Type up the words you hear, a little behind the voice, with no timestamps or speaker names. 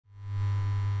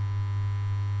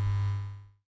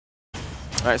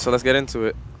All right, so let's get into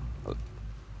it.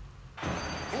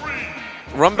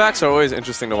 Run backs are always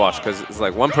interesting to watch because it's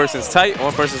like one person's tight,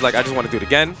 one person's like, I just want to do it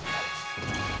again.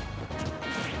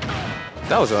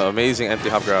 That was an amazing empty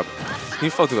hop grab. He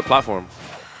fell to the platform.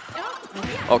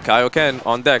 Oh, Kaioken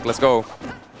on deck. Let's go.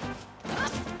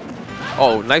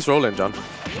 Oh, nice roll in, John.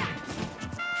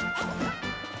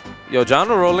 Yo, John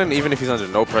will roll in even if he's under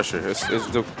no pressure. It's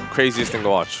the craziest thing to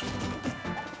watch.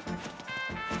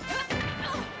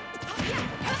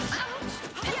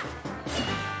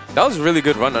 That was a really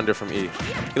good run under from E.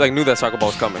 He like knew that soccer ball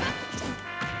was coming.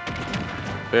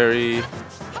 Very.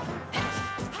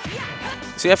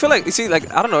 See, I feel like, you see,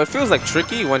 like, I don't know, it feels like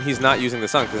tricky when he's not using the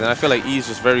sun, because then I feel like E is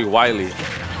just very wily.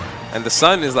 And the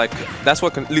sun is like, that's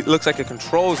what looks like it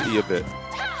controls E a bit.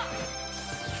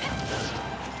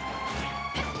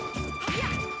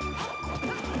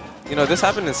 You know, this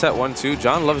happened in set 1 too.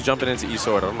 John loves jumping into E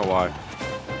sword. I don't know why.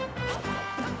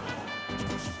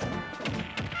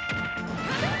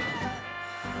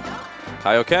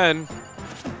 Kaioken.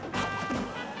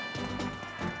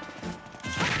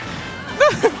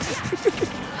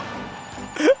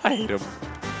 I hate him.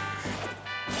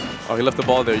 Oh, he left the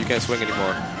ball there. You can't swing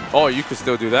anymore. Oh, you could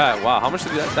still do that. Wow, how much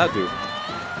did that do?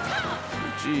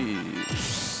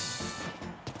 Jeez.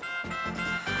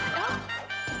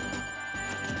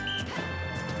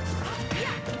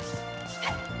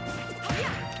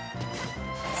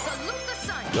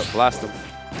 Yo, blast him.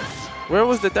 Where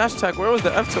was the dash attack? Where was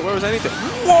the F tilt? Where was anything?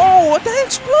 Whoa, what the heck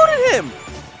exploded him?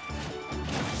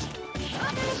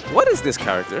 What is this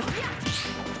character?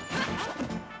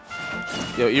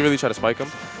 Yo, E really try to spike him.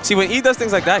 See, when E does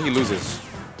things like that, he loses.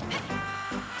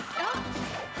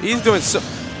 He's doing so...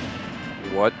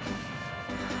 What?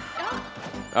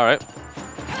 All right.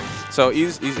 So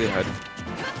E's ahead.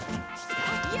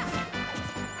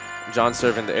 John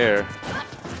serving the air.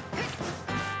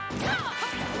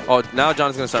 Oh, now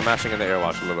John's going to start mashing in the air.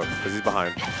 Watch a little bit, because he's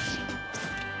behind.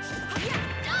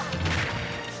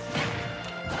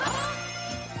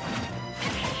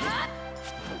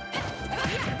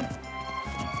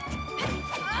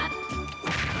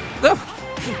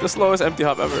 The slowest empty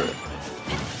hop ever.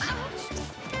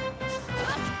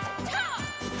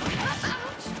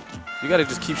 You got to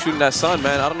just keep shooting that sun,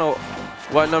 man. I don't know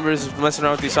what number is messing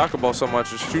around with these soccer balls so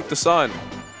much. Just shoot the sun.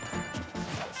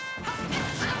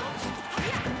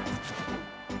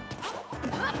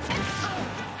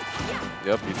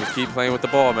 Yep, you just keep playing with the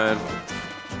ball, man.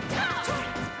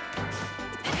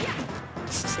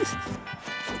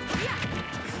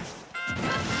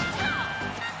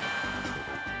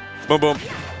 Boom, boom.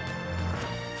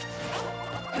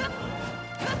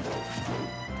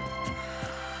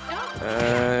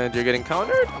 And you're getting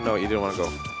countered? No, you didn't want to go.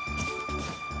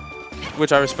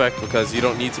 Which I respect because you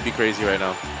don't need to be crazy right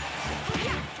now.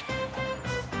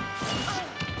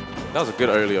 That was a good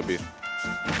early up B.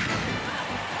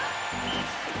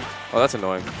 Oh, that's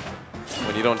annoying.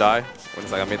 When you don't die, when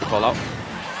it's like I made the call out.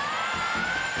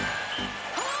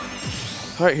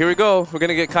 All right, here we go. We're going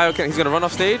to get Kaioken. He's going to run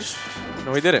off stage.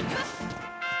 No, he didn't.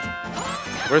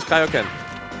 Where's Kaioken?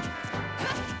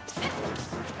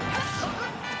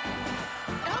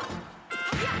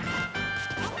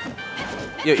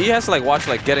 Yo, he has to like watch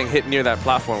like getting hit near that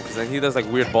platform because then he does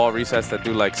like weird ball resets that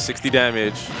do like 60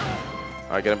 damage.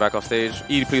 All right, get him back off stage.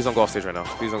 E, please don't go off stage right now.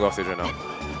 Please don't go off stage right now.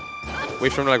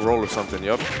 Wait for him to like roll or something.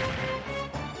 Yup.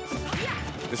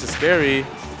 This is scary.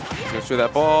 He's gonna shoot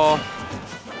that ball.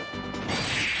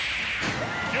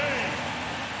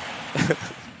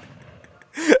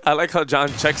 I like how John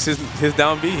checks his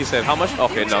down B. He said, how much?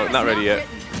 Okay, no, not ready yet.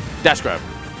 Dash grab.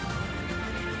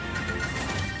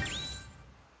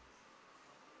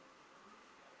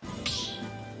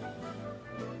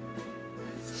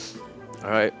 All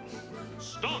right.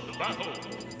 Start the battle.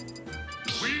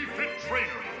 We fit trainer,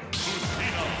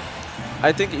 Lucina.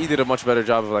 I think he did a much better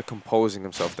job of like composing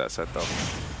himself that set though.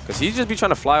 Because he'd just be trying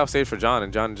to fly off stage for John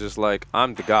and John just like,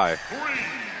 I'm the guy. 3,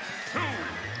 2,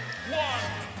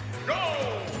 1, go!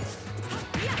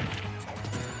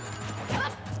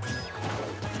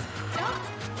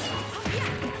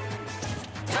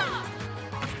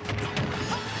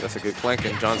 That's a good flank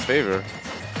in John's favor.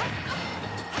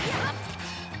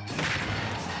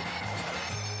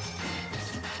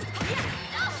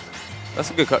 That's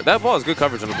a good that ball is good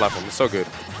coverage on the platform. It's so good.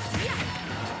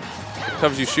 It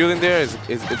covers you shielding there.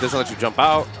 It doesn't let you jump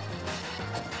out.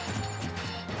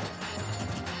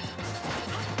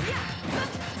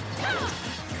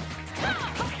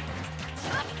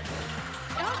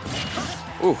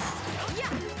 Oof.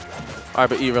 All right,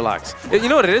 but E, relax. You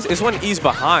know what it is? It's when E's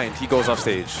behind, he goes off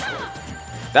stage.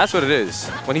 That's what it is.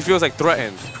 When he feels like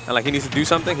threatened and like he needs to do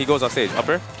something, he goes off stage.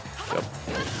 Upper. Yep.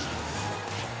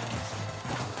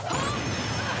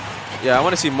 Yeah, I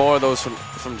want to see more of those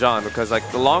from John because like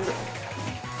the longer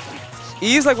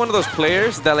he's like one of those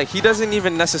players that like he doesn't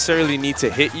even necessarily need to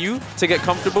hit you to get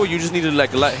comfortable. You just need to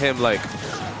like let him like,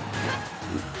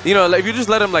 you know, like if you just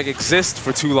let him like exist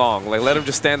for too long, like let him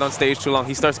just stand on stage too long,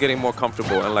 he starts getting more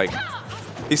comfortable and like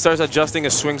he starts adjusting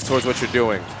his swings towards what you're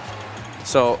doing.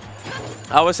 So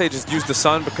I would say just use the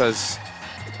sun because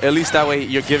at least that way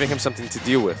you're giving him something to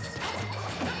deal with.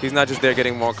 He's not just there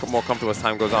getting more comfortable as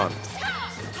time goes on.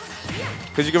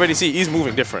 Because you can already see he's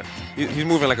moving different. He's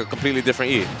moving like a completely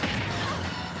different E.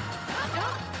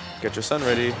 Get your sun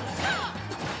ready.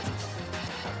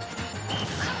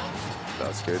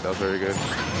 That's good. That was very good.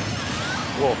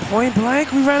 Whoa, point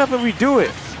blank? We ran up and we do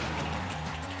it.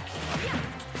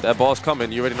 That ball's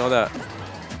coming. You already know that.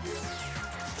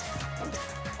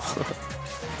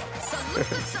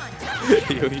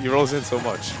 he rolls in so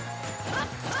much.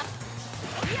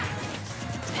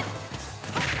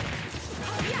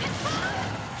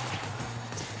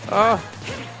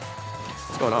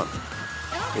 What's going on?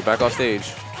 We're back off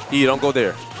stage. E, don't go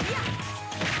there.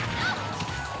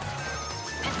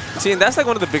 See, and that's like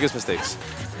one of the biggest mistakes.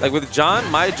 Like with John,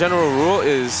 my general rule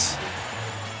is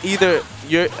either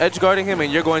you're edge guarding him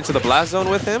and you're going to the blast zone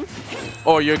with him,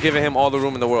 or you're giving him all the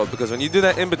room in the world. Because when you do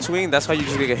that in between, that's how you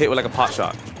just get hit with like a pot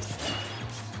shot.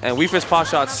 And Wii Fit's pot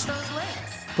shots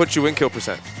put you in kill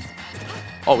percent.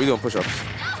 Oh, we doing push-ups.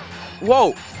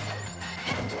 Whoa!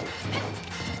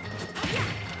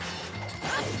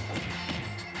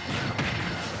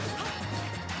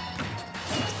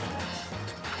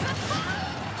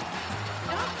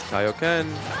 Kaioken.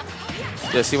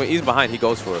 Yeah, see, when he's behind, he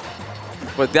goes for it.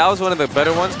 But that was one of the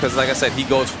better ones because, like I said, he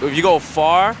goes. If you go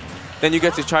far, then you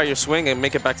get to try your swing and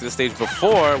make it back to the stage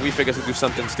before we figure to do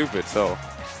something stupid. So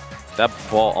that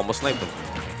ball almost sniped him.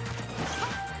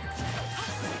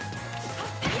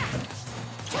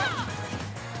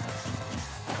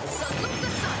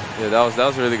 Yeah, that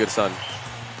was a really good sun.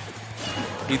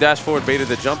 He dashed forward, baited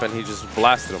the jump, and he just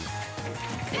blasted him.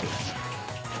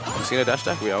 Lucina dash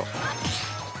attack? We out.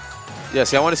 Yeah,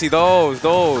 see, I want to see those.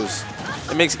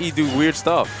 It makes E do weird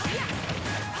stuff.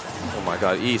 Oh my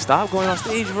god, E, stop going on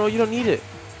stage, bro. You don't need it.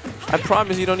 I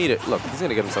promise you don't need it. Look, he's going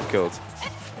to get himself killed.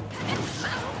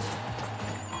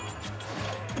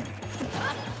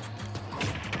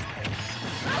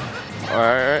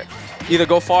 Alright. Either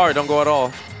go far or don't go at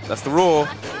all. That's the rule.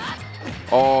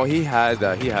 Oh, he had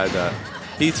that. He had that.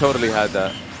 He totally had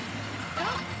that.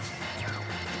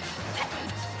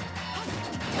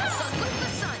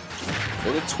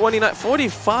 Look at 29,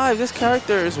 45. This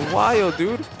character is wild,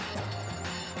 dude.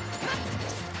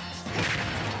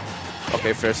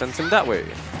 Okay, fair, sends him that way.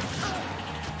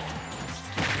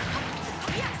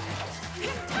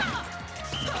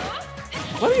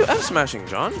 What are you F smashing,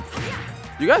 John?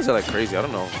 You guys are like crazy. I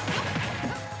don't know.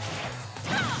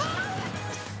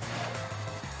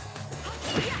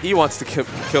 He wants to kill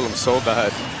him so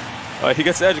bad. He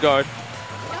gets the edge guard.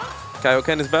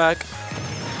 Kaioken is back.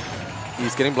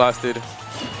 He's getting blasted.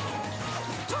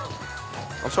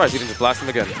 I'm surprised he didn't just blast him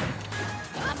again.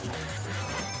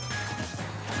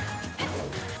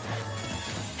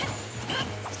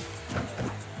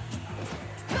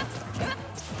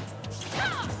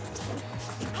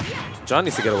 John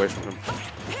needs to get away from him.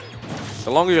 The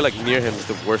longer you're like near him,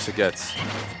 the worse it gets.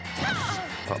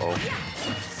 Uh-oh.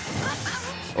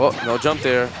 Oh, no jump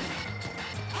there.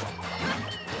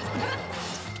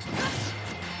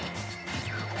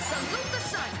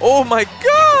 Oh my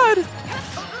god!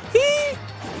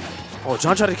 Oh,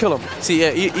 John tried to kill him. See, yeah,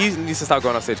 he needs to stop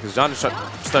going off stage because John is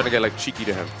starting to get like cheeky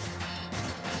to him.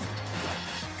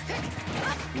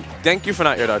 Thank you for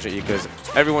not air dodging E because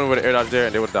everyone would have air dodged there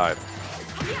and they would have died.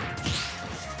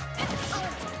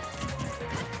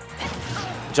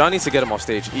 John needs to get him off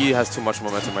stage. E has too much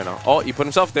momentum right now. Oh, he put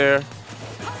himself there.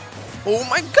 Oh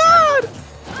my god!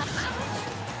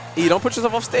 E, don't put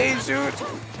yourself off stage, dude.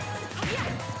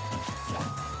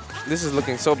 This is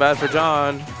looking so bad for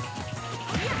John.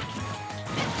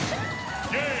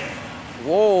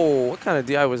 Whoa, what kind of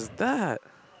DI was that?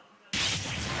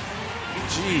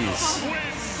 Jeez.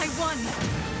 I won.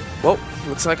 Well,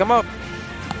 looks like I'm up.